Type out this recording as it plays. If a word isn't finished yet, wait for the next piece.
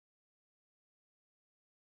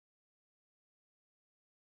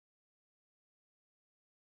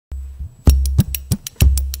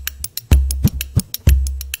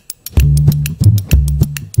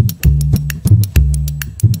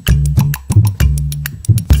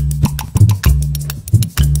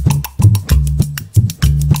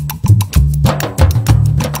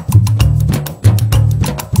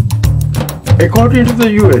According to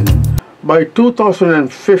the UN, by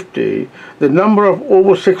 2050, the number of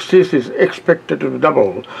over 60s is expected to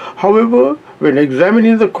double. However, when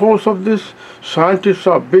examining the cause of this, scientists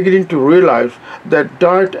are beginning to realize that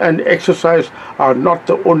diet and exercise are not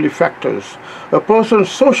the only factors. A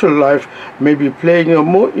person's social life may be playing a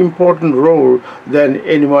more important role than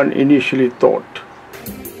anyone initially thought.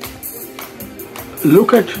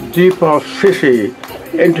 Look at Deepa Sissy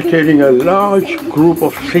entertaining a large group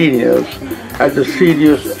of seniors at the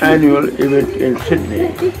seniors annual event in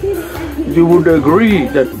Sydney. You would agree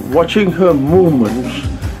that watching her movements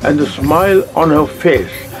and the smile on her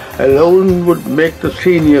face alone would make the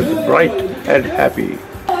seniors bright and happy.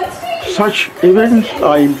 Such events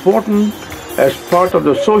are important as part of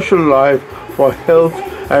the social life for health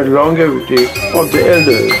and longevity of the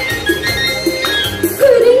elders.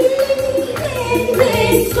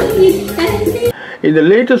 In the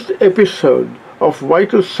latest episode of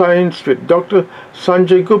Vital Science with Dr.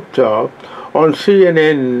 Sanjay Gupta on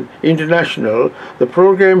CNN International, the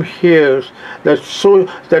program hears that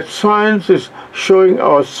science is showing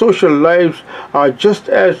our social lives are just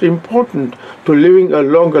as important to living a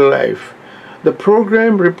longer life. The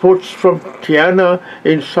program reports from Tiana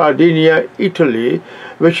in Sardinia, Italy,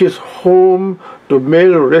 which is home to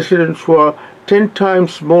male residents who are 10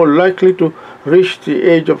 times more likely to reach the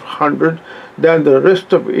age of 100 than the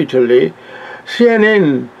rest of Italy.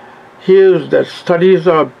 CNN hears that studies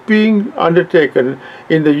are being undertaken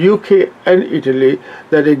in the UK and Italy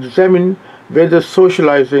that examine whether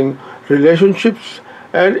socializing, relationships,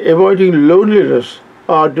 and avoiding loneliness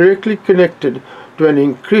are directly connected to an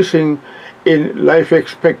increasing in life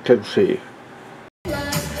expectancy.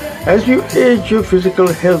 As you age, your physical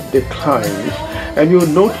health declines, and you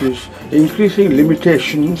notice increasing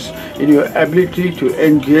limitations in your ability to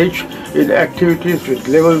engage in activities with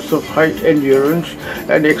levels of high endurance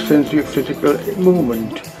and extensive physical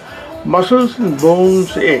movement. Muscles and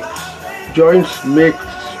bones ache, joints make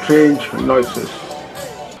strange noises.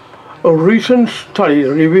 A recent study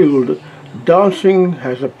revealed dancing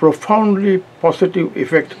has a profoundly positive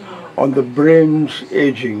effect on the brain's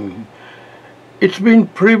aging. It's been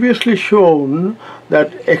previously shown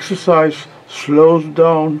that exercise slows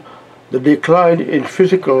down the decline in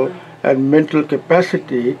physical and mental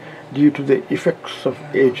capacity due to the effects of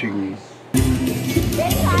aging.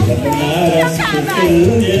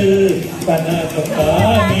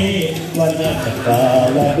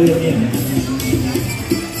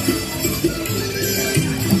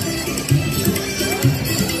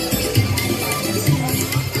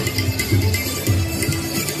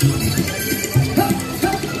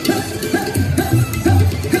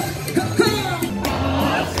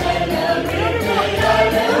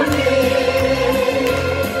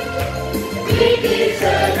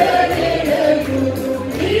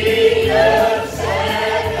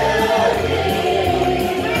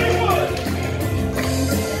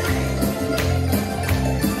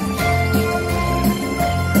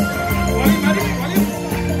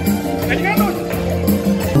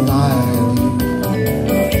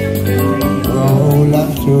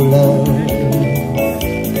 To love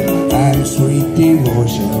and sweet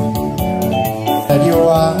devotion at your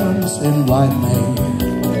arms invite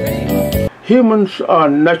me. Humans are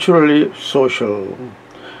naturally social,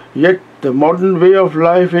 yet the modern way of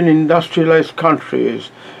life in industrialized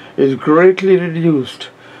countries is greatly reduced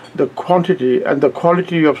the quantity and the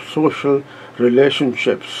quality of social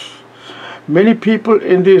relationships. Many people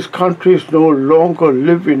in these countries no longer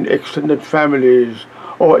live in extended families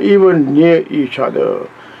or even near each other.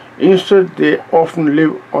 Instead, they often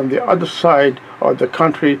live on the other side of the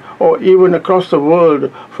country or even across the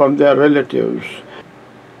world from their relatives.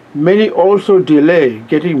 Many also delay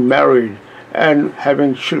getting married and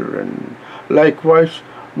having children. Likewise,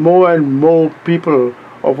 more and more people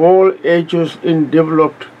of all ages in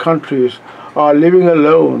developed countries are living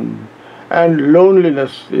alone, and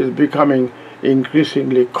loneliness is becoming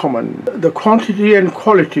increasingly common. The quantity and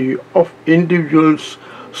quality of individuals'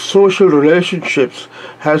 social relationships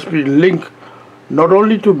has been linked not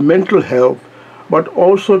only to mental health but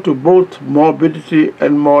also to both morbidity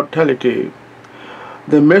and mortality.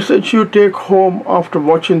 The message you take home after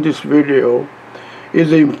watching this video is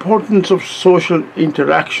the importance of social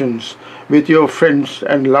interactions with your friends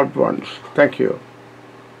and loved ones. Thank you.